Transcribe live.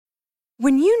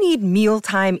When you need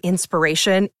mealtime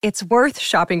inspiration, it's worth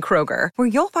shopping Kroger, where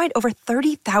you'll find over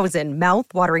 30,000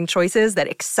 mouth-watering choices that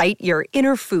excite your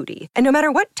inner foodie. And no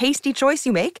matter what tasty choice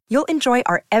you make, you'll enjoy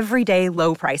our everyday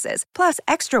low prices, plus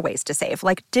extra ways to save,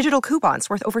 like digital coupons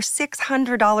worth over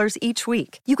 $600 each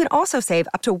week. You can also save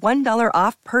up to $1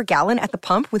 off per gallon at the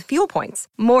pump with fuel points.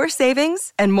 More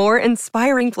savings and more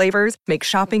inspiring flavors make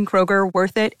shopping Kroger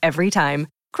worth it every time.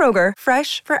 Kroger,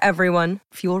 fresh for everyone.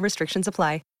 Fuel restrictions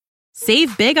apply.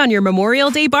 Save big on your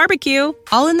Memorial Day barbecue,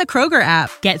 all in the Kroger app.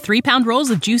 Get 3-pound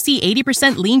rolls of juicy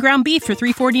 80% lean ground beef for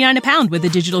 $3.49 a pound with a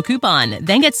digital coupon.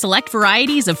 Then get select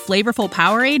varieties of flavorful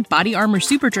Powerade, Body Armor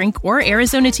Super Drink, or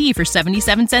Arizona tea for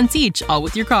 77 cents each, all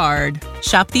with your card.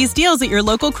 Shop these deals at your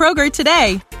local Kroger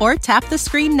today, or tap the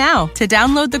screen now to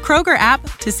download the Kroger app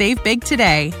to save big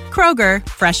today. Kroger,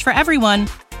 fresh for everyone.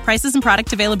 Prices and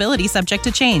product availability subject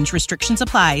to change. Restrictions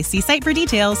apply. See site for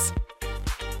details.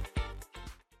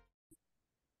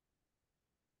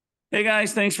 Hey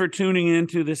guys, thanks for tuning in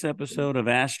to this episode of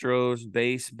Astros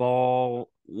Baseball.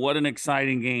 What an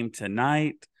exciting game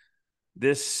tonight.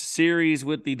 This series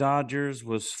with the Dodgers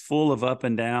was full of up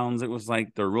and downs. It was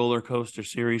like the roller coaster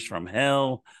series from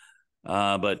hell.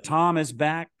 But Tom is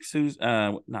back.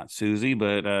 Not Susie,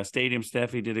 but Stadium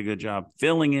Steffi did a good job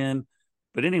filling in.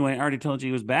 But anyway, I already told you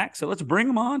he was back, so let's bring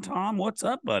him on. Tom, what's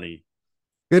up, buddy?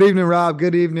 Good evening, Rob.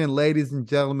 Good evening, ladies and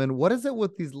gentlemen. What is it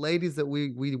with these ladies that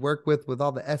we work with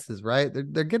all the S's, right?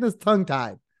 They're getting us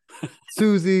tongue-tied.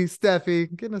 Susie,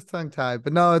 Steffi, getting us tongue-tied.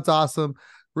 But no, it's awesome.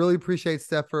 Really appreciate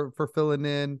Steph for filling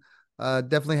in.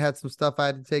 Definitely had some stuff I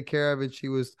had to take care of, and she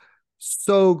was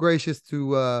so gracious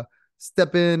to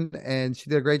step in, and she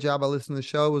did a great job. I listened to the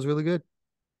show. It was really good.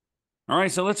 All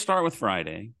right, so let's start with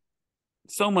Friday.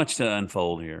 So much to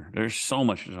unfold here. There's so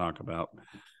much to talk about.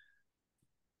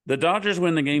 The Dodgers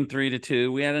win the game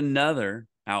 3-2. We had another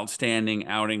outstanding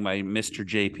outing by Mr.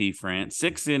 JP France.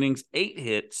 6 innings, 8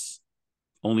 hits,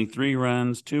 only 3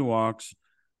 runs, 2 walks,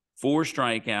 4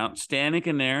 strikeouts. Stanek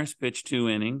and Neris pitched 2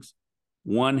 innings,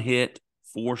 1 hit,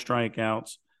 4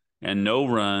 strikeouts, and no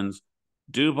runs.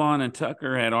 Dubon and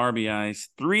Tucker had RBIs.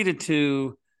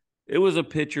 3-2. It was a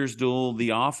pitcher's duel.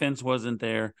 The offense wasn't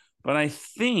there. But I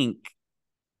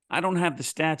don't have the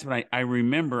stats, but I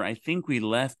remember, I think we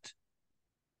left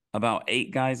about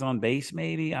 8 guys on base,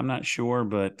 maybe. I'm not sure.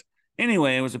 But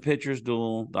anyway, it was a pitcher's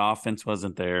duel. The offense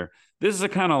wasn't there. This is a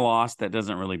kind of loss that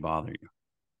doesn't really bother you.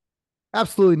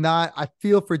 Absolutely not. I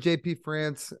feel for JP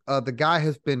France. The guy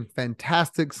has been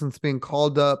fantastic since being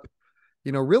called up,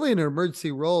 really in an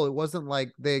emergency role. It wasn't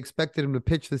like they expected him to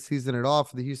pitch this season at all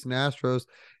for the Houston Astros.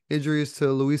 Injuries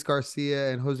to Luis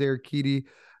Garcia and Jose Urquidy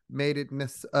made it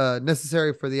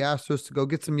necessary for the Astros to go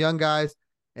get some young guys.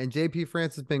 And JP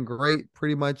France has been great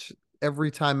pretty much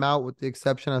every time out, with the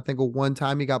exception, I think, of one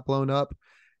time he got blown up.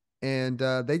 And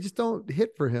they just don't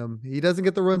hit for him. He doesn't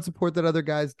get the run support that other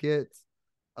guys get.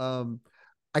 I'm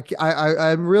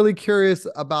really curious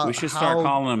about We should start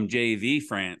calling him JV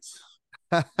France.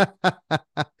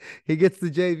 He gets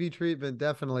the JV treatment,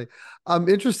 definitely. I'm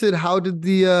interested, how did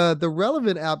the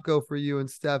Relevant app go for you and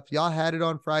Steph? Y'all had it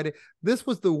on Friday. This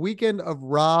was the weekend of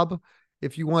Rob.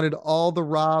 If you wanted all the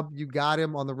Rob, you got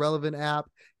him on the Relevant app.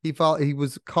 He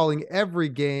was calling every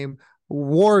game.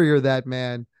 Warrior, that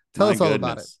man. Tell us all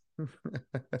about it.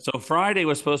 So Friday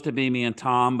was supposed to be me and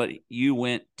Tom, but you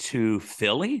went to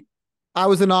Philly? I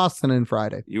was in Austin on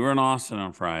Friday. You were in Austin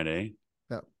on Friday.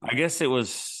 Yep. I guess it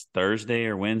was Thursday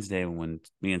or Wednesday when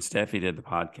me and Steffi did the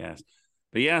podcast.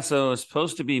 But yeah, so it was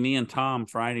supposed to be me and Tom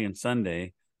Friday and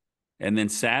Sunday. And then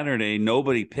Saturday,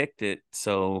 nobody picked it.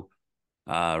 So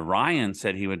Ryan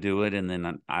said he would do it. And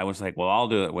then I was like, well, I'll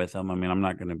do it with him. I mean, I'm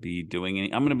not going to be doing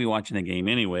I'm going to be watching the game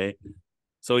anyway.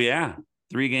 So yeah,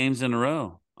 3 games in a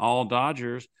row, all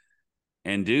Dodgers.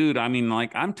 And dude, I mean,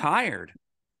 like, I'm tired.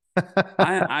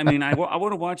 I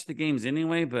would have watched the games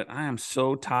anyway, but I am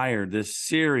so tired. This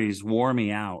series wore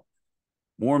me out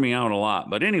a lot.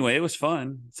 But anyway, it was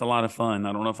fun. It's a lot of fun.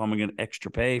 I don't know if I'm going to get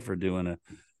extra pay for doing a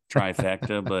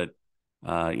trifecta, but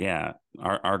yeah,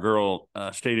 our girl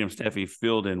Stadium Steffi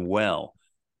filled in well.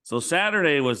 So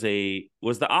Saturday was the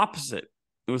opposite.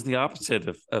 It was the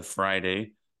opposite of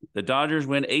Friday. The Dodgers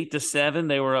went 8-7.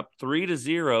 They were up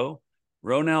 3-0.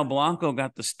 Ronel Blanco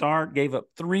got the start, gave up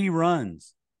 3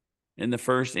 runs in the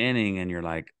first inning, and you're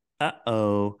like,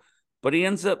 uh-oh. But he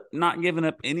ends up not giving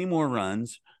up any more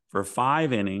runs for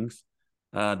 5 innings.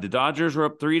 The Dodgers were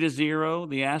up 3-0.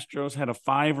 The Astros had a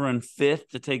 5-run fifth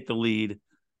to take the lead,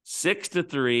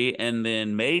 6-3, and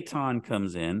then Maton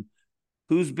comes in,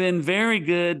 who's been very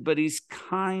good, but he's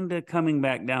kind of coming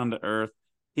back down to earth.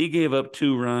 He gave up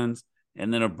 2 runs,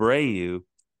 and then Abreu.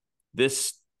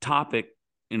 This topic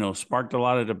sparked a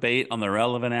lot of debate on the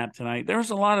Relevant app tonight. There's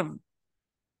a lot of,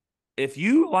 if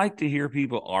you like to hear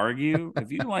people argue,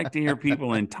 if you like to hear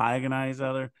people antagonize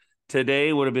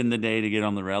today would have been the day to get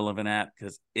on the Relevant app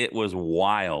because it was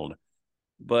wild.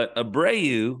 But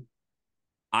Abreu,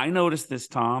 I noticed this,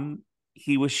 Tom,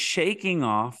 he was shaking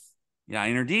off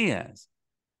Yainer Diaz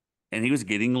and he was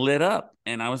getting lit up.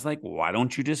 And I was like, why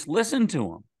don't you just listen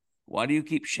to him? Why do you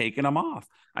keep shaking him off?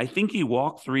 I think he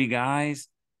walked 3 guys.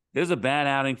 It was a bad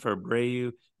outing for Abreu.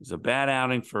 It was a bad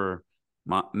outing for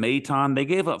Maton. They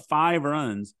gave up 5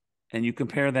 runs, and you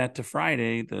compare that to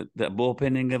Friday, the bullpen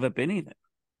didn't give up anything.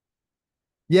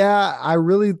 Yeah, I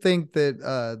really think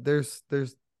that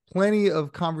there's plenty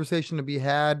of conversation to be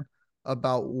had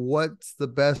about what's the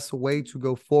best way to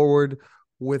go forward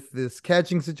with this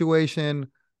catching situation,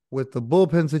 with the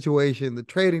bullpen situation, the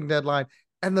trading deadline.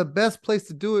 And the best place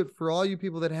to do it for all you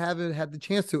people that haven't had the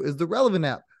chance to is the Relevant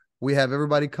app. We have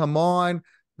everybody come on.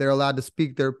 They're allowed to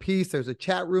speak their piece. There's a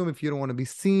chat room if you don't want to be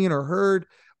seen or heard.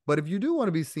 But if you do want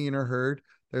to be seen or heard,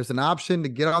 there's an option to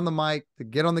get on the mic, to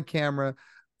get on the camera,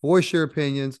 voice your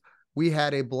opinions. We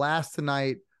had a blast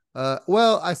tonight.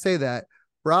 Well, I say that.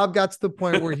 Rob got to the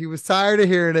point where he was tired of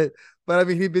hearing it. But I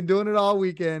mean, he'd been doing it all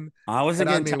weekend. I wasn't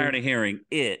getting tired of hearing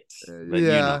it. But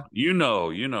yeah. You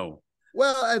know.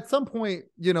 Well, at some point,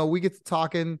 we get to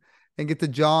talking and get to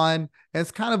John, and it's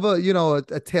kind of a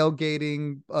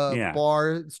tailgating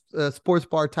bar, sports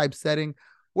bar type setting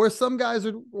where some guys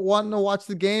are wanting to watch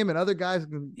the game and other guys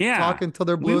can talk until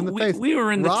they're blue in the face. We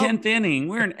were in the 10th inning.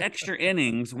 We were in extra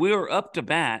innings. We were up to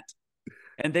bat,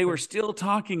 and they were still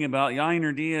talking about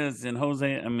Yainer Diaz and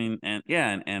Jose. I mean,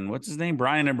 and what's his name?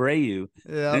 Brian Abreu.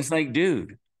 Yeah. And it's like,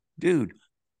 dude,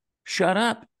 shut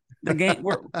up. The game,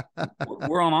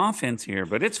 we're on offense here,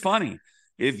 but it's funny.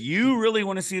 If you really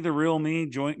want to see the real me,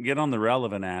 get on the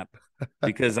Relevant app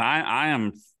because I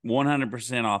am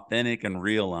 100% authentic and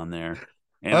real on there.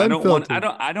 And I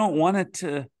don't want it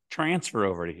to transfer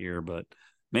over to here, but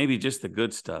maybe just the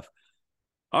good stuff.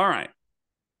 All right.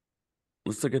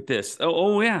 Let's look at this.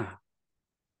 Oh yeah.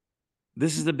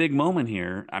 This is the big moment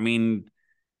here. I mean,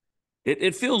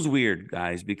 it feels weird,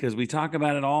 guys, because we talk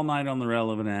about it all night on the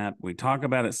Relevant app. We talk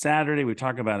about it Saturday. We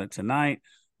talk about it tonight.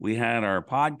 We had our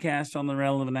podcast on the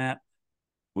Relevant app.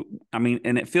 I mean,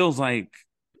 and it feels like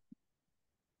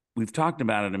we've talked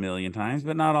about it a million times,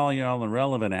 but not all y'all on the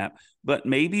Relevant app. But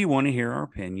maybe you want to hear our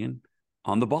opinion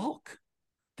on the Balk.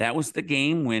 That was the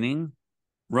game-winning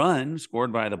run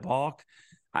scored by the Balk.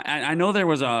 I know there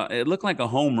was it looked like a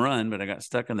home run, but I got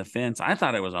stuck in the fence. I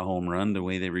thought it was a home run the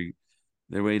way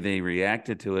they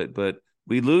reacted to it. But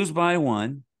we lose by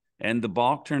 1, and the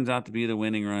balk turns out to be the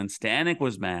winning run. Stanek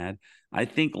was mad. I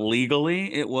think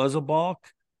legally it was a balk,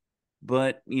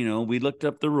 but, we looked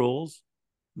up the rules.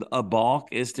 A balk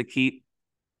is to keep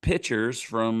pitchers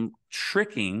from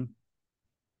tricking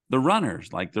the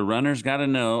runners. Like the runners got to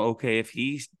know, okay, if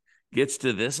he gets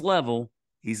to this level,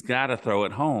 he's got to throw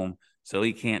it home so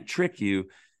he can't trick you.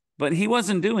 But he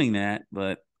wasn't doing that,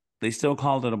 but they still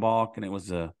called it a balk, and it was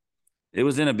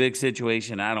in a big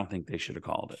situation. I don't think they should have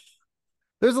called it.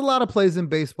 There's a lot of plays in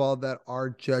baseball that are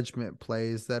judgment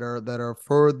plays that are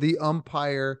for the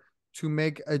umpire to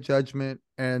make a judgment,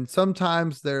 and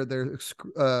sometimes they're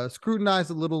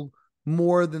scrutinized a little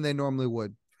more than they normally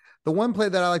would. The one play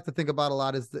that I like to think about a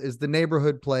lot is the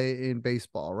neighborhood play in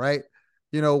baseball, right?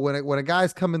 When a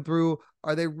guy's coming through,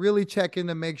 are they really checking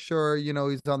to make sure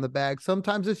he's on the bag?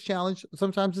 Sometimes it's challenged,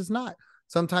 sometimes it's not.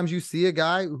 Sometimes you see a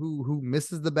guy who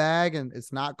misses the bag and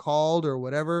it's not called or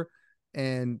whatever,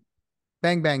 and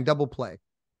bang, bang, double play.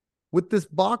 With this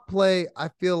balk play, I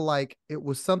feel like it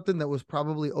was something that was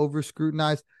probably over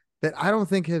scrutinized that I don't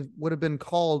think would have been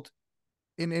called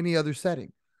in any other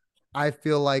setting. I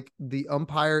feel like the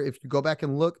umpire, if you go back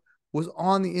and look, was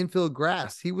on the infield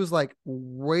grass. He was like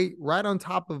right on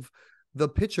top of the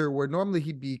pitcher where normally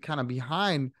he'd be kind of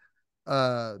behind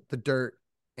the dirt.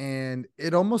 And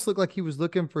it almost looked like he was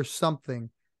looking for something.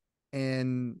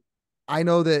 And I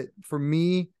know that for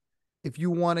me, if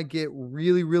you want to get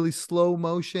really, really slow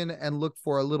motion and look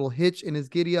for a little hitch in his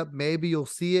giddy up, maybe you'll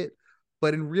see it.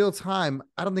 But in real time,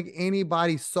 I don't think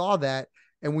anybody saw that.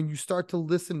 And when you start to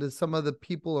listen to some of the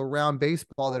people around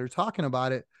baseball that are talking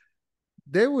about it,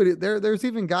 there's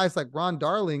even guys like Ron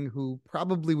Darling who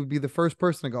probably would be the first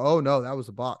person to go, oh no, that was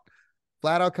a balk.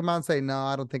 Flat out come out and say, no,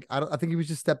 I think he was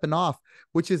just stepping off,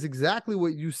 which is exactly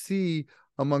what you see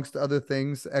amongst other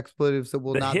things, expletives that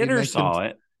will not be mentioned. The hitter saw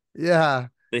it. Yeah.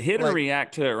 The hitter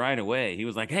react to it right away. He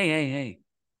was like, hey.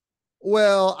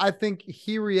 Well, I think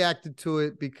he reacted to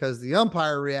it because the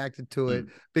umpire reacted to it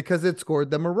because it scored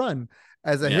them a run.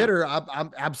 As a hitter,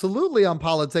 I'm absolutely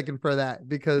politicking for that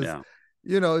because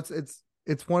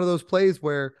it's one of those plays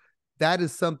where that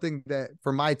is something that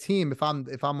for my team, if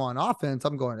I'm on offense,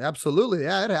 I'm going, absolutely,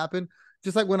 yeah, it happened.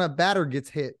 Just like when a batter gets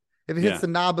hit, if it hits the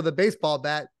knob of the baseball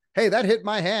bat, hey, that hit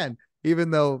my hand,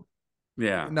 even though,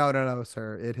 no,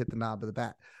 sir, it hit the knob of the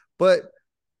bat. But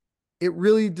it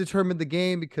really determined the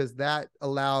game because that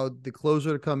allowed the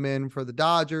closer to come in for the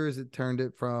Dodgers. It turned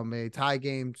it from a tie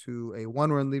game to a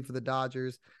 1-run lead for the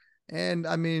Dodgers. And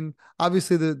I mean,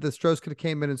 obviously the Stros could have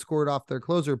came in and scored off their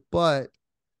closer, but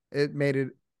it made it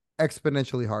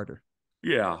exponentially harder.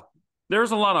 Yeah.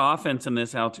 There's a lot of offense in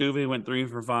this. Altuve went 3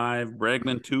 for 5.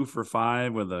 Bregman 2 for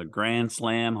 5 with a grand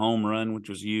slam home run, which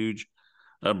was huge.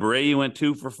 Abreu went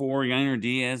 2 for 4. Yainer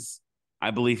Diaz,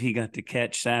 I believe he got to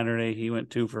catch Saturday. He went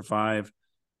 2 for 5.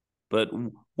 But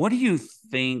what do you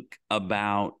think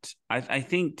about? I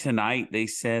think tonight they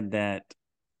said that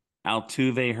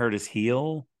Altuve hurt his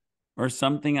heel or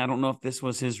something. I don't know if this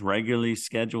was his regularly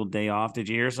scheduled day off. Did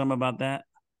you hear something about that?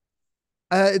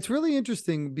 It's really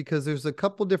interesting because there's a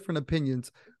couple different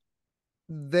opinions.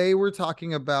 They were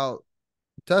talking about,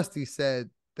 Dusty said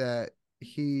that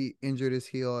he injured his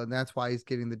heel and that's why he's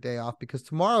getting the day off because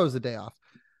tomorrow is the day off.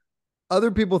 Other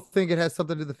people think it has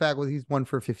something to do with the fact that he's 1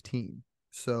 for 15.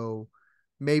 So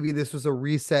maybe this was a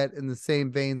reset in the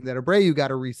same vein that Abreu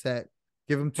got a reset.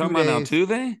 Give him 2 days. Talking about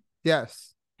Altuve?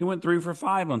 Yes. He went 3 for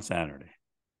 5 on Saturday.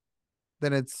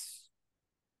 Then it's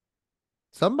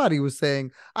somebody was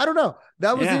saying, I don't know.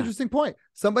 That was an interesting point.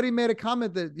 Somebody made a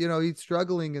comment that, he's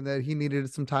struggling and that he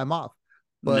needed some time off.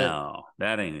 But no,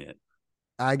 that ain't it.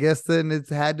 I guess then it's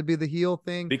had to be the heel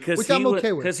thing, which I'm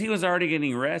okay with. Because he was already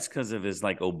getting rest because of his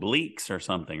obliques or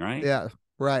something, right? Yeah,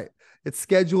 right. It's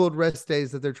scheduled rest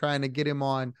days that they're trying to get him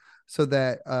on so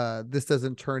that this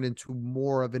doesn't turn into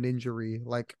more of an injury.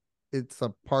 Like it's a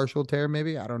partial tear,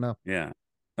 maybe. I don't know. Yeah.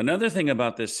 Another thing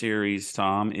about this series,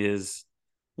 Tom, is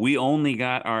we only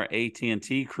got our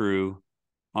AT&T crew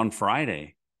on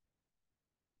Friday.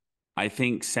 I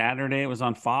think Saturday it was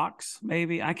on Fox,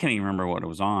 maybe. I can't even remember what it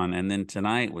was on. And then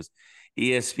tonight was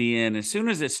ESPN. As soon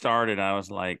as it started, I was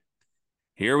like,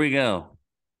 here we go.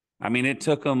 I mean, it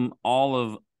took them all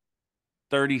of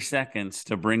 30 seconds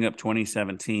to bring up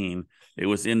 2017. It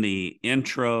was in the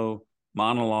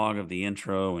monologue of the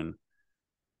intro.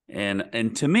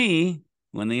 And to me,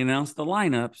 when they announced the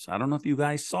lineups, I don't know if you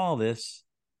guys saw this,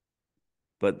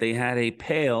 but they had a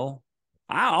pail.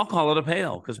 I'll call it a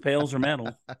pail because pails are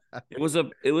metal. It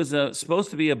was supposed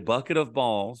to be a bucket of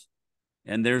balls,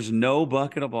 and there's no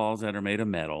bucket of balls that are made of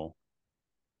metal.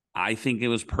 I think it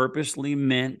was purposely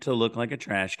meant to look like a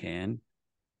trash can,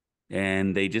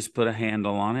 and they just put a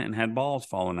handle on it and had balls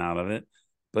falling out of it.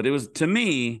 But it was, to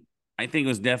me, I think it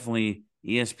was definitely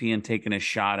ESPN taking a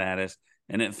shot at us,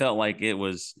 and it felt like it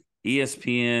was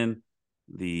ESPN,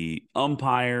 the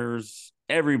umpires,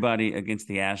 everybody against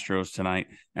the Astros tonight.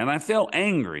 And I felt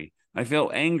angry.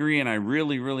 And I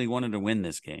really, really wanted to win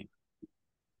this game.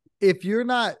 If you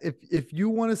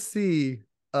want to see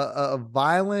a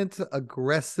violent,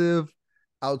 aggressive,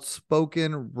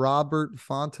 outspoken Robert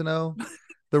Fontenot,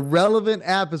 the relevant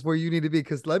app is where you need to be.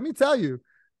 Because let me tell you,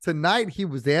 tonight he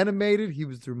was animated. He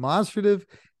was demonstrative.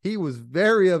 He was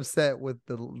very upset with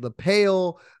the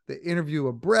pail, the interview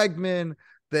of Bregman,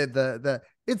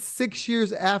 it's 6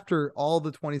 years after all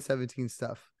the 2017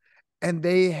 stuff. And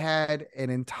they had an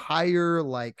entire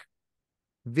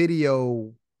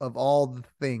video of all the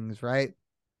things, right?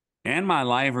 And my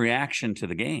live reaction to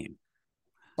the game.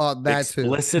 That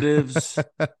explicitives.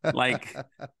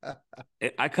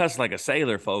 I cuss like a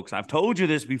sailor, folks. I've told you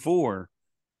this before.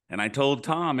 And I told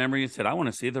Tom, remember you said, I want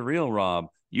to see the real Rob.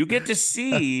 You get to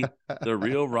see the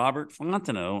real Robert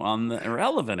Fontenot on the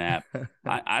Irrelevant app.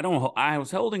 I was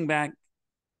holding back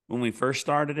when we first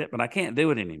started it, but I can't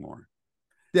do it anymore.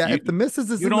 Yeah, if the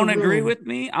missus is you don't agree with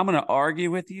me, I'm going to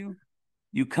argue with you.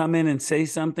 You come in and say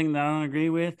something that I don't agree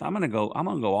with, I'm going to go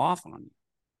off on you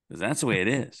because that's the way it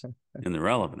is in the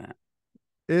Irrelevant app.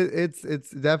 It's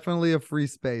definitely a free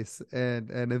space,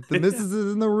 and if the missus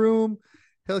is in the room,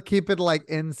 he'll keep it like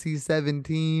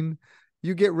NC-17.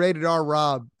 You get rated R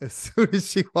Rob as soon as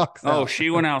she walks out. Oh,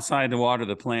 she went outside to water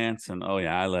the plants, and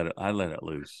I let it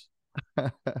loose.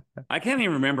 I can't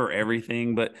even remember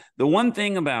everything, but the one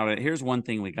thing about it, here's one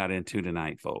thing we got into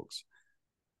tonight, folks.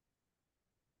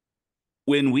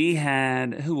 When we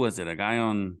had, who was it? A guy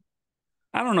on,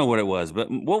 I don't know what it was, but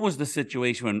what was the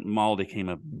situation when Maldi came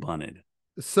up bunted?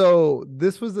 So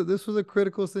this was a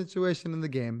critical situation in the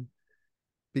game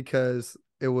because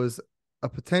it was a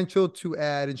potential to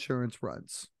add insurance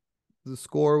runs. The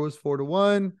score was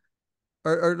 4-1,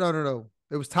 or no.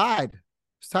 It was tied.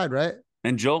 Right?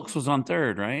 And Julks was on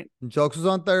third, right? And Julks was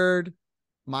on third.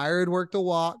 Meyer had worked a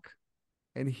walk.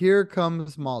 And here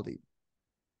comes Maldi.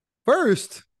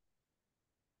 First,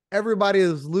 everybody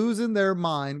is losing their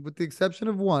mind, with the exception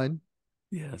of one.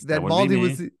 Yes, That that would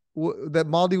be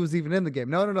Maldi was even in the game.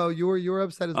 No. You were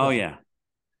upset as well. Oh yeah.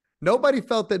 Nobody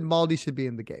felt that Maldi should be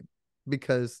in the game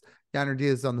because Yainer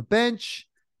Diaz is on the bench.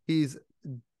 He's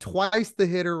twice the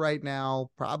hitter right now,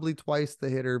 probably twice the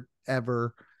hitter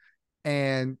ever.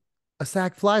 And a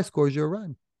sac fly scores you a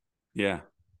run. Yeah.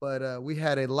 But we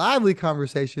had a lively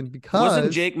conversation because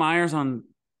wasn't Jake Myers on?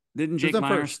 Didn't Jake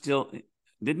Myers first. still?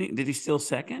 Didn't he? Did he steal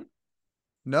second?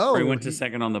 No, or he went to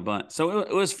second on the bunt. So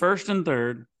it was first and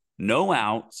third, no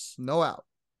outs, no out.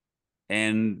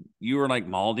 And you were like,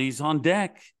 Maldi's on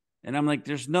deck, and I'm like,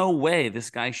 there's no way this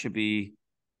guy should be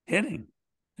hitting.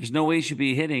 There's no way he should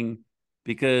be hitting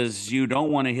because you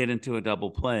don't want to hit into a double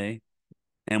play,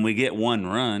 and we get one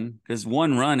run because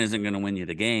one run isn't going to win you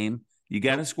the game. You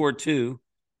got to score two.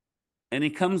 And he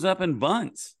comes up and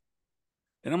bunts.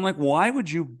 And I'm like, why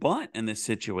would you bunt in this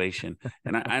situation?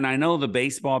 And I know the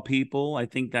baseball people, I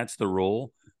think that's the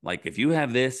rule. Like, if you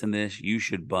have this and this, you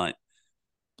should bunt.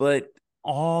 But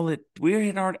did we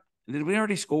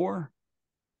already score?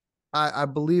 I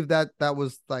believe that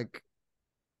was like,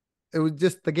 it was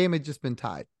just, the game had just been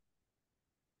tied.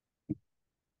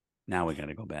 Now we got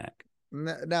to go back.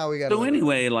 Now we got to. So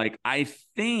anyway, like, I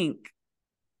think,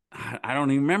 I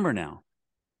don't even remember now.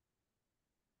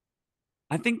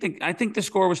 I think the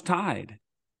score was tied.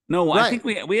 No, right. I think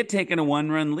we had taken a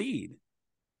 1-run lead.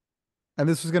 And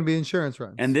this was going to be insurance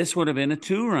runs. And this would have been a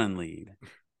 2-run lead.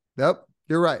 Yep,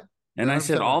 you're right. And I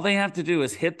said, all they have to do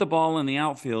is hit the ball in the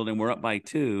outfield and we're up by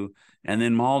 2. And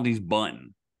then Maldi's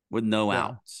bunting with no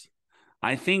outs.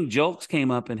 I think Jokes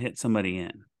came up and hit somebody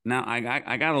in. Now, I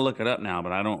got to look it up now,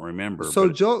 but I don't remember. So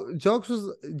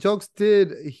Jokes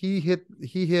did, he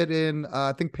hit in,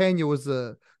 I think Pena was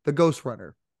the ghost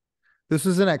runner. This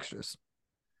was an extras.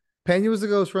 Pena was the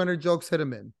ghost runner. Jokes hit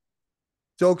him in.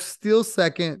 Jokes steals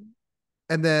second.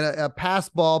 And then a pass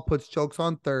ball puts Jokes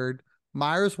on third.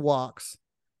 Myers walks.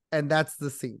 And that's the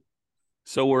scene.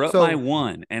 So we're up by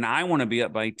 1. And I want to be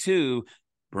up by 2.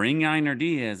 Bring Yainer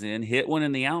Diaz in. Hit one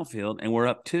in the outfield. And we're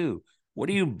up 2. What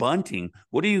are you bunting?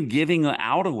 What are you giving an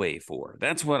out away for?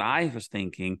 That's what I was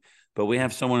thinking. But we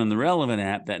have someone in the Relevant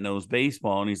app that knows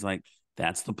baseball. And he's like,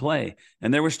 that's the play.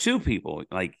 And there was 2 people.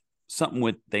 Like, something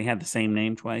with, they had the same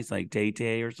name twice, like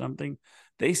Tay or something.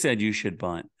 They said you should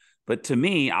bunt. But to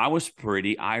me, I was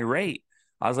pretty irate.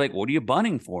 I was like, what are you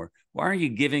bunting for? Why are you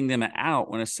giving them an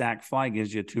out when a sac fly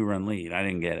gives you a 2-run lead? I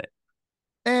didn't get it.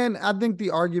 And I think the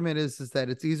argument is that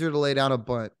it's easier to lay down a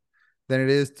bunt than it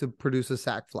is to produce a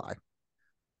sac fly.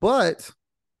 But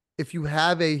if you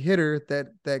have a hitter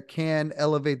that can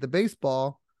elevate the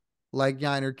baseball like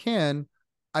Yainer can,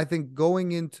 I think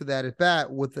going into that at bat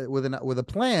with a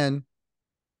plan,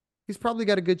 he's probably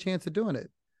got a good chance of doing it.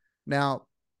 Now,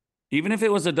 even if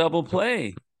it was a double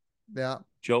play, yeah,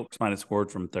 Jokes might have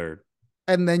scored from third,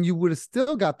 and then you would have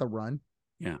still got the run.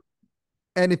 Yeah,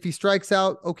 and if he strikes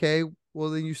out, okay, well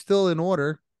then you're still in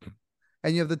order,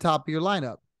 and you have the top of your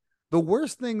lineup. The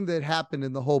worst thing that happened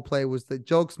in the whole play was that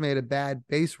Jokes made a bad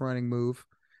base running move,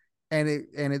 and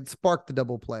it sparked the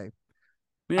double play.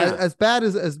 Yeah. As bad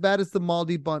as the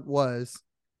Maldi bunt was,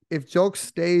 if Jokes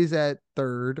stays at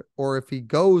third or if he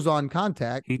goes on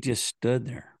contact, he just stood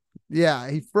there. Yeah,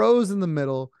 he froze in the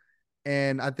middle,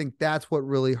 and I think that's what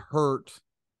really hurt.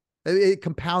 It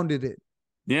compounded it.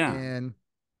 Yeah. And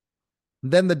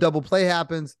then the double play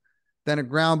happens, then a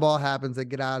ground ball happens. They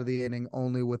get out of the inning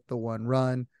only with the 1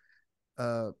 run.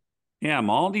 Yeah,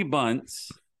 Maldi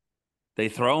bunts. They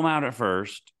throw him out at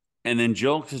first. And then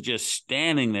Jokes is just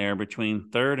standing there between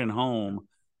third and home.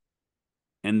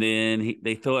 And then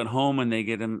they throw it home and they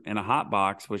get him in a hot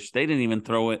box, which they didn't even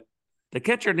throw it. The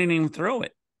catcher didn't even throw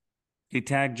it. He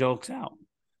tagged Jokes out.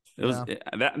 It was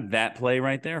that play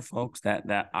right there, folks.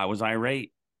 That I was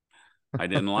irate. I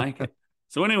didn't like it.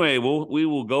 So anyway, we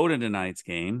will go to tonight's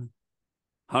game.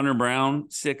 Hunter Brown,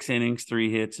 6 innings,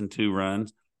 3 hits, and 2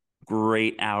 runs.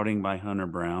 Great outing by Hunter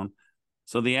Brown.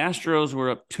 So the Astros were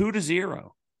up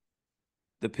 2-0.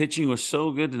 The pitching was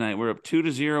so good tonight. We're up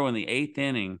 2-0 in the 8th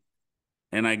inning.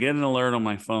 And I get an alert on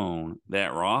my phone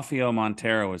that Rafael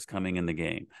Montero is coming in the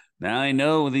game. Now, I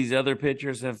know these other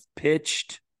pitchers have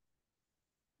pitched,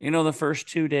 the first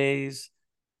 2 days.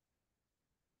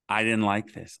 I didn't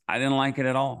like this. I didn't like it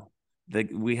at all.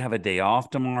 We have a day off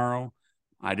tomorrow.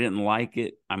 I didn't like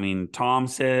it. I mean, Tom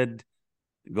said,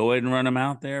 go ahead and run them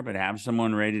out there, but have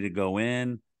someone ready to go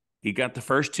in. He got the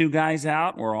first 2 guys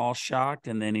out. We're all shocked.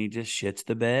 And then he just shits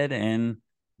the bed. And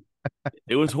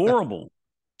it was horrible.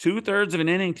 2/3 of an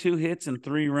inning, 2 hits and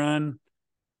 3 run.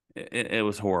 It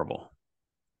was horrible.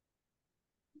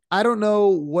 I don't know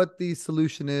what the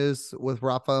solution is with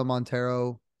Rafael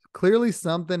Montero. Clearly,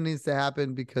 something needs to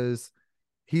happen because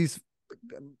he's,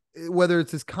 whether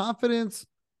it's his confidence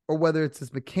or whether it's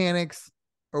his mechanics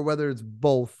or whether it's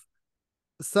both,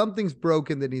 something's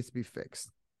broken that needs to be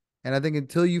fixed. And I think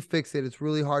until you fix it, it's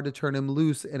really hard to turn him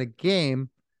loose in a game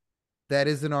that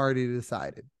isn't already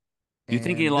decided. Do you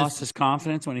think he lost his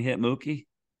confidence when he hit Mookie?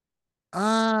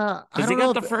 I Because he don't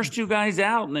know got the first two guys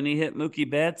out, and then he hit Mookie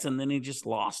Betts, and then he just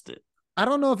lost it. I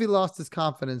don't know if he lost his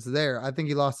confidence there. I think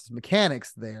he lost his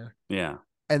mechanics there. Yeah.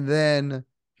 And then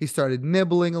he started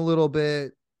nibbling a little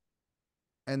bit.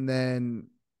 And then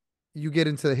you get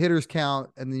into the hitter's count,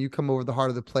 and then you come over the heart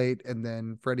of the plate, and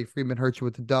then Freddie Freeman hurts you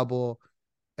with the double,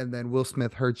 and then Will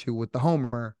Smith hurts you with the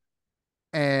homer.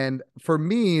 And for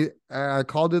me, I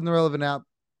called it in the relevant app.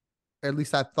 At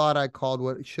least I thought I called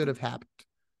what should have happened.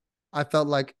 I felt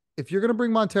like if you're going to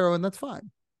bring Montero in, that's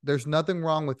fine. There's nothing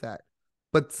wrong with that.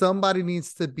 But somebody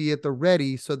needs to be at the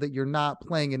ready so that you're not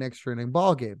playing an extra inning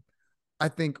ball game. I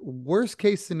think worst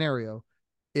case scenario,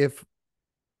 if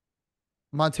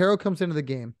Montero comes into the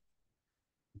game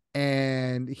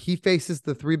and he faces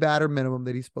the 3-batter minimum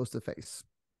that he's supposed to face,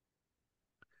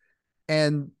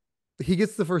 and he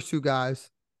gets the first two guys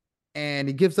and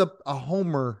he gives up a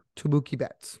homer to Mookie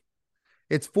Betts.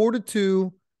 It's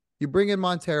 4-2. You bring in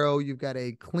Montero. You've got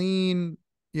a clean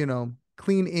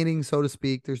inning, so to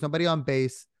speak. There's nobody on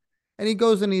base. And he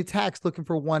goes and he attacks looking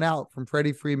for one out from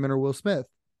Freddie Freeman or Will Smith.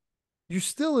 You're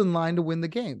still in line to win the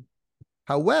game.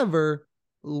 However,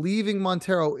 leaving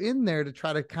Montero in there to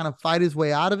try to kind of fight his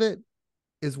way out of it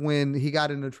is when he got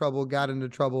into trouble.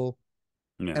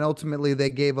 Yeah. And ultimately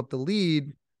they gave up the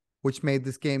lead, which made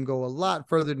this game go a lot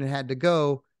further than it had to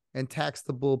go and taxed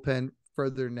the bullpen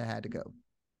further than it had to go.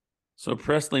 So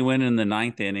Presley went in the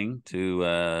 9th inning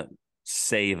to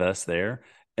save us there,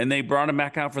 and they brought him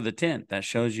back out for the 10th. That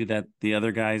shows you that the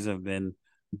other guys have been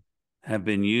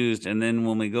used. And then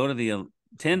when we go to the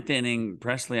 10th inning,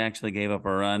 Presley actually gave up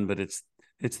a run, but it's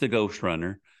the ghost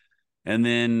runner. And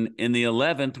then in the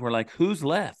 11th, we're like, who's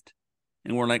left?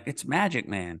 And we're like, it's Magic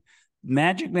Man.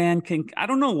 Magic Man can. I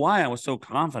don't know why I was so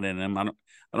confident in him. I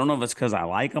don't know if it's because I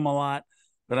like him a lot,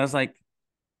 but I was like,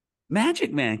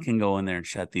 Magic Man can go in there and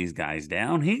shut these guys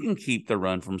down. He can keep the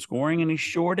run from scoring, and he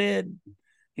sure did.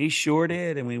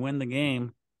 And we win the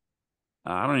game.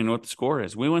 I don't even know what the score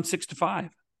is. We won 6-5.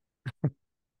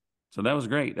 So that was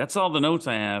great. That's all the notes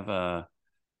I have.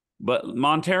 But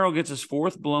Montero gets his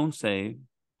 4th blown save,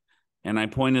 and I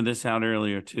pointed this out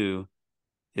earlier too.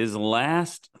 His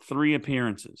last 3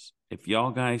 appearances, if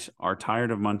y'all guys are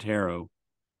tired of Montero,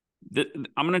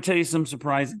 I'm going to tell you some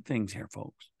surprising things here,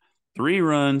 folks. 3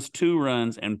 runs, 2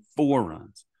 runs, and 4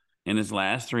 runs in his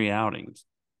last 3 outings.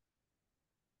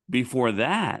 Before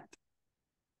that,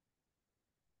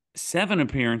 7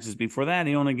 appearances before that,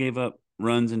 he only gave up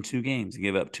runs in 2 games. He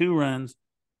gave up 2 runs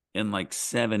in like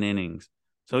 7 innings.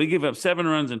 So he gave up 7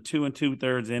 runs in 2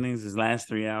 2/3 innings his last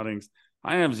 3 outings.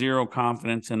 I have zero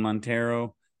confidence in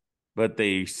Montero, but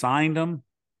they signed him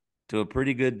to a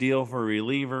pretty good deal for a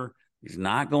reliever. He's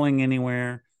not going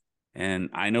anywhere. And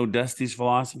I know Dusty's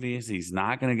philosophy is he's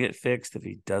not going to get fixed if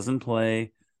he doesn't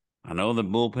play. I know the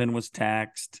bullpen was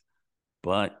taxed,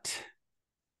 but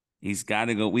he's got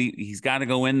to go. He's got to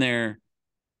go in there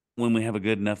when we have a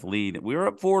good enough lead. We were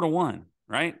up 4-1,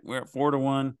 right? We're at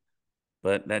 4-1,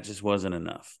 but that just wasn't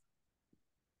enough.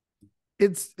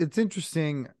 It's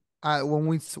interesting.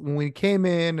 When we came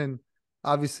in, and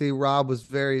obviously Rob was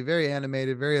very, very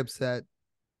animated, very upset.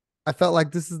 I felt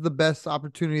like this is the best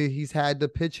opportunity he's had to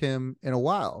pitch him in a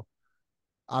while.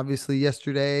 Obviously,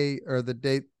 yesterday's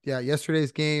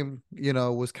game,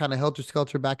 was kind of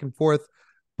helter-skelter back and forth,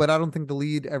 but I don't think the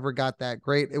lead ever got that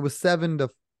great. It was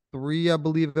 7-3, I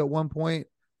believe, at one point,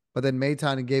 but then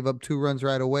Maton gave up 2 runs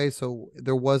right away, so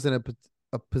there wasn't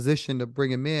a position to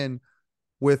bring him in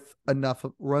with enough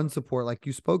run support like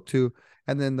you spoke to.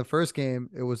 And then the first game,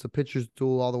 it was a pitcher's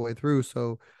duel all the way through,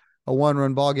 so a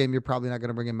 1-run ball game, you're probably not going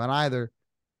to bring him in either.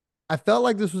 I felt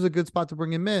like this was a good spot to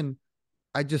bring him in.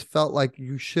 I just felt like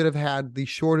you should have had the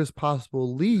shortest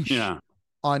possible leash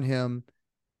on him,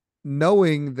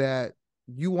 knowing that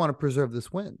you want to preserve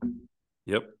this win.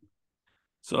 Yep.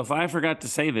 So if I forgot to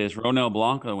say this, Ronel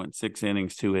Blanco went 6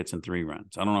 innings, 2 hits, and 3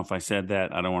 runs. I don't know if I said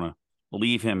that. I don't want to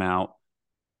leave him out.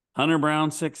 Hunter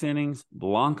Brown, 6 innings.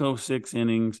 Blanco, 6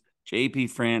 innings. JP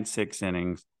France, 6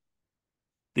 innings.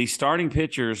 The starting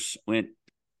pitchers went,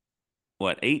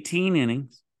 18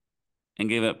 innings and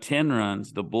gave up 10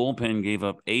 runs. The bullpen gave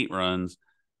up 8 runs,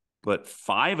 but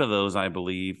 5 of those, I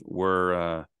believe,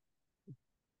 were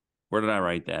where did I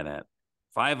write that at?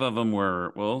 5 of them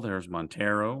were, there's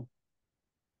Montero.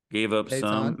 gave up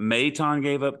some. Dayton. Maton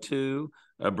gave up 2.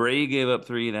 Abreu gave up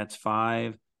 3. That's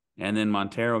 5. And then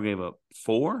Montero gave up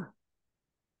 4.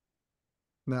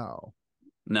 No.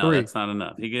 No, 3. that's not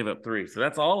enough. He gave up 3. So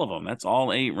that's all of them. That's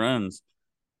all 8 runs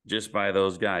just by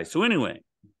those guys. So anyway,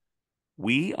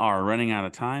 we are running out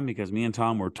of time because me and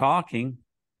Tom were talking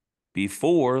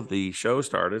before the show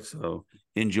started. So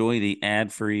enjoy the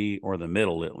ad-free, or the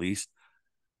middle at least.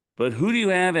 But who do you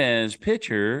have as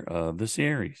pitcher of the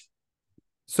series?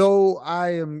 So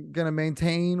I am going to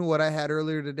maintain what I had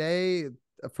earlier today.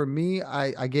 For me,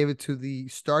 I gave it to the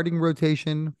starting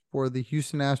rotation for the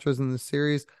Houston Astros in the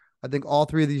series. I think all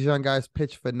 3 of these young guys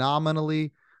pitched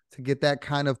phenomenally. To get that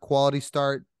kind of quality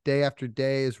start day after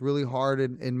day is really hard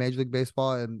in Major League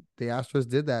Baseball, and the Astros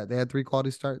did that. They had 3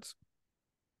 quality starts.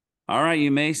 All right,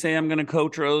 you may say I'm going to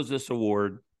Coach Rose this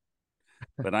award,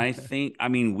 but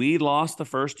we lost the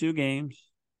first 2 games,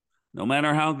 no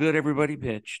matter how good everybody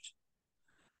pitched.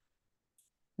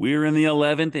 We were in the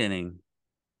 11th inning,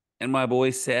 and my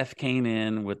boy Seth came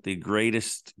in with the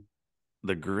greatest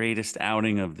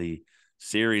outing of the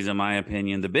series, in my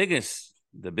opinion, the biggest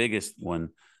one.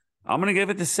 I'm going to give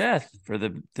it to Seth for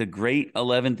the great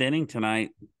 11th inning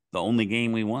tonight, the only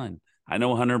game we won. I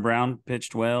know Hunter Brown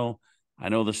pitched well. I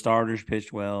know the starters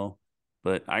pitched well,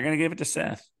 but I got to give it to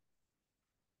Seth.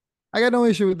 I got no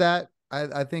issue with that.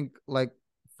 I think, like,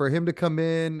 for him to come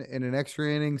in an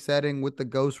extra inning setting with the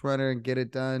ghost runner and get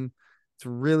it done, it's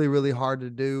really, really hard to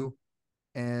do.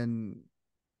 And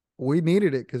we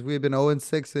needed it because we had been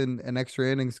 0-6 in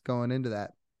extra innings going into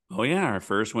that. Oh, yeah, our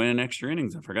first win in extra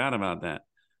innings. I forgot about that.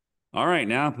 All right,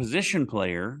 now position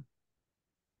player.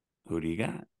 Who do you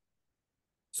got?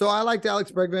 So I liked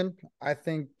Alex Bregman. I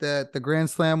think that the grand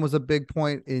slam was a big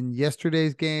point in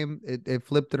yesterday's game. It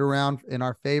flipped it around in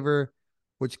our favor,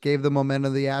 which gave the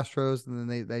momentum to the Astros, and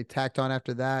then they tacked on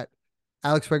after that.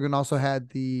 Alex Bregman also had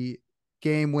the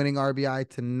game-winning RBI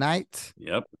tonight.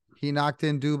 Yep. He knocked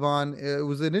in Dubon. It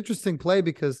was an interesting play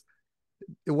because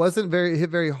it wasn't hit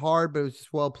very hard, but it was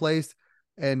just well placed.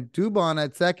 And Dubon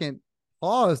at second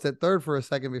paused at third for a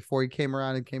second before he came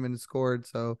around and came in and scored.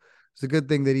 So it's a good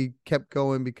thing that he kept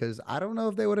going, because I don't know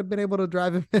if they would have been able to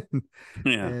drive him in.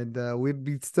 Yeah. And we'd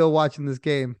be still watching this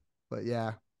game. But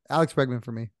yeah, Alex Bregman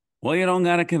for me. Well, you don't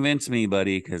got to convince me,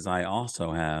 buddy, because I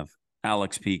also have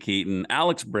Alex P. Keaton.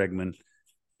 Alex Bregman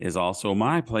is also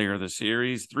my player of the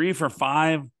series. 3 for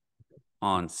 5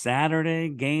 on Saturday.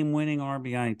 Game-winning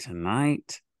RBI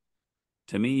tonight.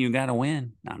 To me, you got to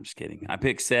win. No, I'm just kidding. I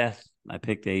picked Seth. I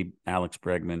picked Alex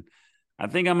Bregman. I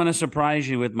think I'm going to surprise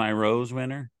you with my Rose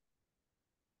winner.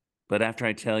 But after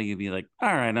I tell you, be like,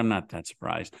 all right, I'm not that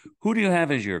surprised. Who do you have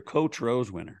as your Coach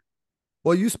Rose winner?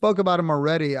 Well, you spoke about him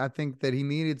already. I think that he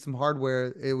needed some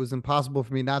hardware. It was impossible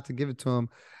for me not to give it to him.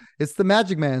 It's the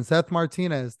Magic Man, Seth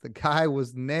Martinez. The guy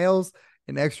was nails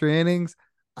in extra innings.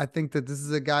 I think that this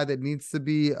is a guy that needs to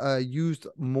be used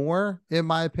more, in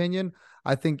my opinion.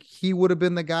 I think he would have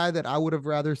been the guy that I would have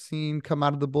rather seen come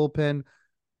out of the bullpen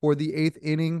for the 8th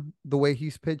inning, the way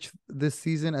he's pitched this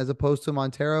season, as opposed to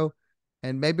Montero.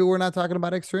 And maybe we're not talking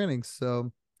about extra innings.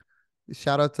 So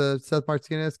shout out to Seth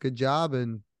Martinez. Good job.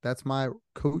 And that's my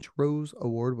Coach Rose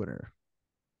Award winner.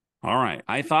 All right.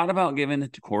 I thought about giving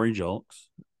it to Corey Julks.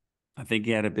 I think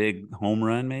he had a big home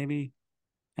run, maybe.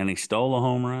 And he stole a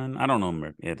home run. I don't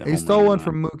know. He stole one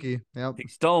from Mookie. Yep. He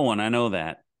stole one. I know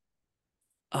that.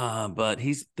 But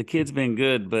the kid's been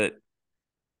good. But,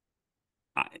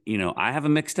 I have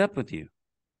him mixed up with you.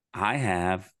 I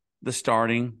have the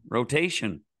starting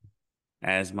rotation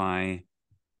as my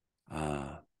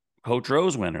Coach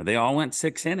Rose winner. They all went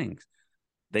 6 innings.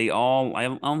 I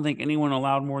don't think anyone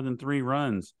allowed more than 3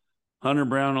 runs. Hunter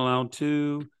Brown allowed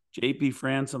 2, JP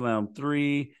France allowed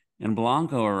 3, and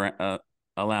Blanco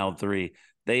allowed 3.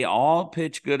 They all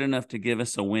pitched good enough to give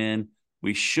us a win.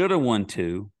 We should have won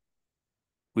 2.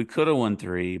 We could have won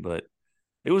 3, but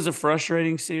it was a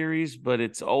frustrating series, but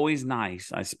it's always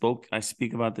nice. I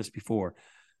speak about this before.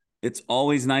 It's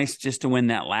always nice just to win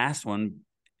that last one,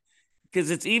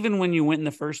 because it's even when you win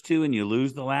the first 2 and you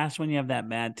lose the last one, you have that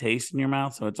bad taste in your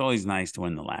mouth. So it's always nice to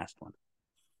win the last one.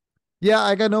 Yeah,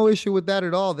 I got no issue with that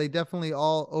at all. They definitely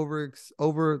all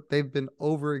they've been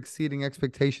over exceeding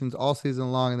expectations all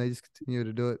season long, and they just continue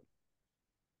to do it.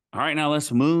 All right, now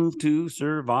let's move to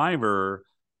Survivor.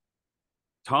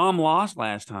 Tom lost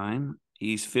last time.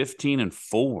 He's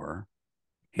 15-4.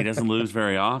 He doesn't lose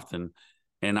very often.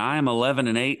 And I'm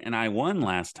 11-8, and I won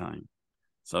last time.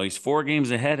 So he's 4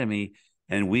 games ahead of me,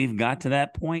 and we've got to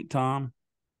that point, Tom.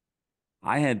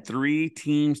 I had 3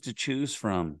 teams to choose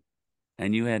from,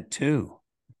 and you had 2.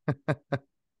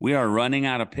 We are running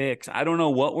out of picks. I don't know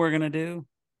what we're going to do.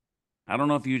 I don't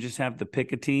know if you just have to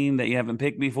pick a team that you haven't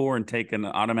picked before and take an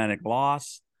automatic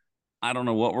loss. I don't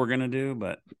know what we're going to do,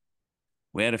 but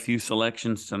we had a few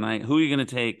selections tonight. Who are you going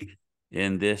to take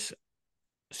in this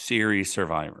series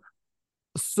Survivor?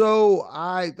 So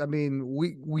I mean,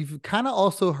 we've kind of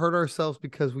also hurt ourselves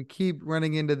because we keep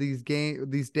running into these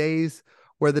days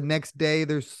where the next day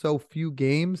there's so few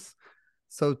games.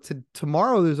 So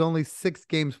tomorrow there's only 6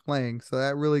 games playing, so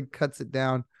that really cuts it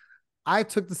down. I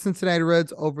took the Cincinnati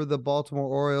Reds over the Baltimore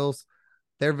Orioles.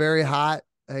 They're very hot.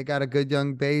 They got a good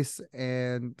young base,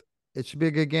 and it should be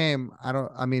a good game.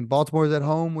 I mean, Baltimore's at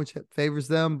home, which favors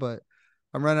them, but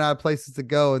I'm running out of places to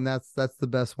go, and that's the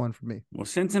best one for me. Well,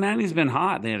 Cincinnati's been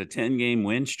hot. They had a 10-game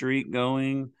win streak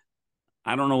going.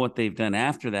 I don't know what they've done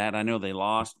after that. I know they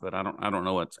lost, but I don't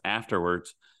know what's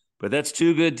afterwards. But that's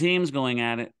 2 good teams going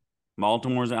at it.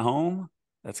 Baltimore's at home.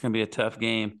 That's going to be a tough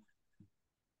game.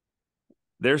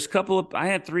 There's I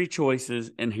had 3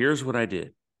 choices, and here's what I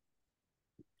did.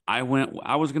 I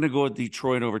was going to go with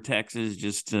Detroit over Texas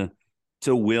just to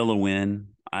will a win.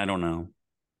 I don't know.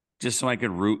 Just so I could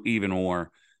root even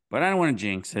more. But I don't want to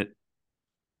jinx it.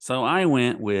 So I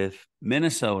went with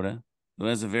Minnesota, who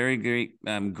has a very great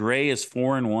Gray is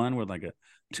 4-1 with like a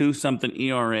 2-something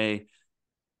ERA,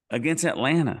 against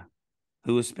Atlanta,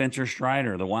 who is Spencer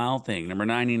Strider, the Wild Thing, number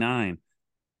 99.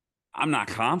 I'm not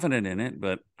confident in it,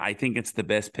 but I think it's the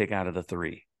best pick out of the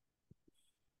 3.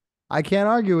 I can't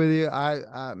argue with you.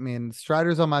 I mean,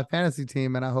 Strider's on my fantasy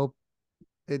team, and I hope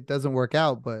it doesn't work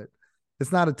out, but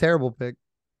it's not a terrible pick.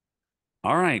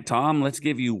 All right, Tom, let's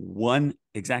give you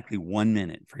exactly 1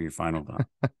 minute for your final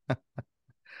thought.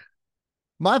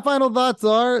 My final thoughts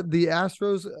are the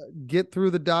Astros get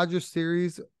through the Dodgers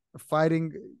series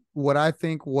fighting what I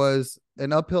think was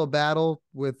an uphill battle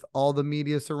with all the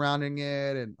media surrounding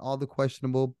it and all the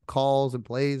questionable calls and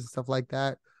plays and stuff like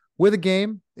that. With a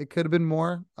game, it could have been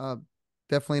more.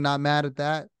 Definitely not mad at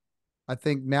that. I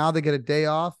think now they get a day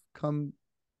off, come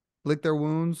lick their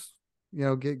wounds,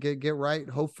 get right.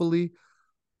 Hopefully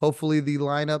the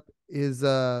lineup is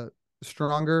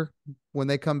stronger when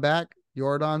they come back.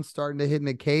 Jordan's starting to hit in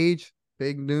the cage.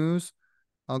 Big news.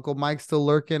 Uncle Mike's still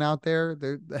lurking out there.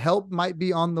 The help might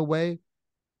be on the way.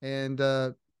 And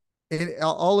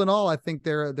all in all, I think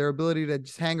their ability to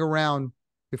just hang around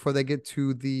before they get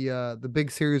to the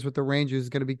big series with the Rangers is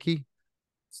going to be key.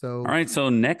 So all right, so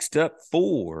next up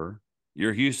for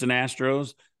your Houston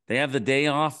Astros, they have the day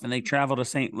off and they travel to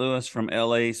St. Louis from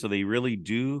LA, so they really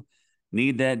do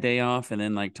need that day off. And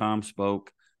then, like Tom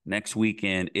spoke, next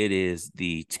weekend it is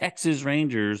the Texas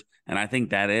Rangers, and I think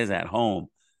that is at home.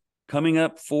 Coming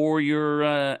up for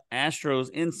your Astros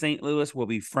in St. Louis will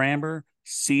be Framber,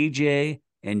 CJ,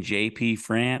 and JP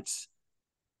France.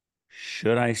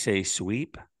 Should I say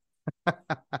sweep?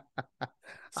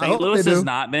 St. Louis has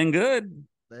not been good.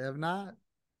 They have not.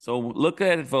 So look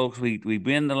at it, folks. We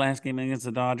win the last game against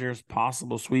the Dodgers.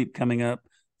 Possible sweep coming up.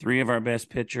 3 of our best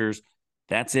pitchers.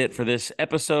 That's it for this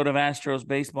episode of Astros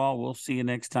Baseball. We'll see you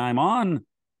next time on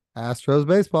Astros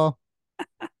Baseball.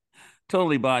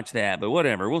 Totally botched that, but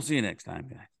whatever. We'll see you next time,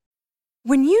 guys.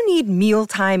 When you need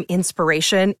mealtime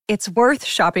inspiration, it's worth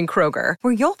shopping Kroger,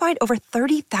 where you'll find over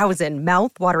 30,000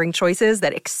 mouth-watering choices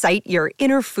that excite your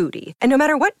inner foodie. And no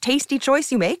matter what tasty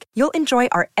choice you make, you'll enjoy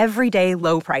our everyday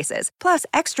low prices, plus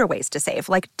extra ways to save,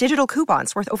 like digital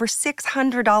coupons worth over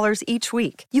 $600 each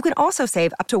week. You can also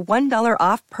save up to $1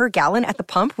 off per gallon at the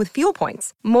pump with fuel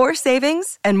points. More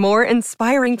savings and more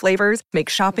inspiring flavors make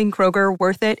shopping Kroger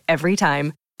worth it every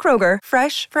time. Kroger,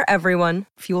 fresh for everyone.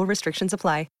 Fuel restrictions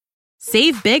apply.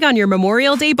 Save big on your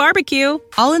Memorial Day barbecue,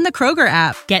 all in the Kroger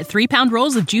app. Get 3-pound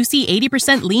rolls of juicy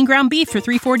 80% lean ground beef for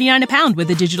 $3.49 a pound with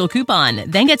a digital coupon.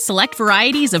 Then get select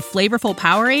varieties of flavorful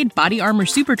Powerade, Body Armor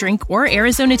Super Drink, or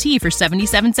Arizona tea for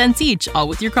 77 cents each, all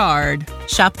with your card.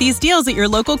 Shop these deals at your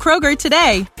local Kroger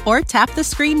today, or tap the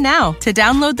screen now to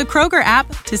download the Kroger app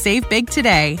to save big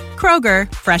today.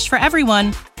 Kroger, fresh for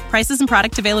everyone. Prices and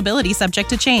product availability subject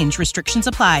to change. Restrictions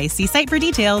apply. See site for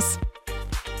details.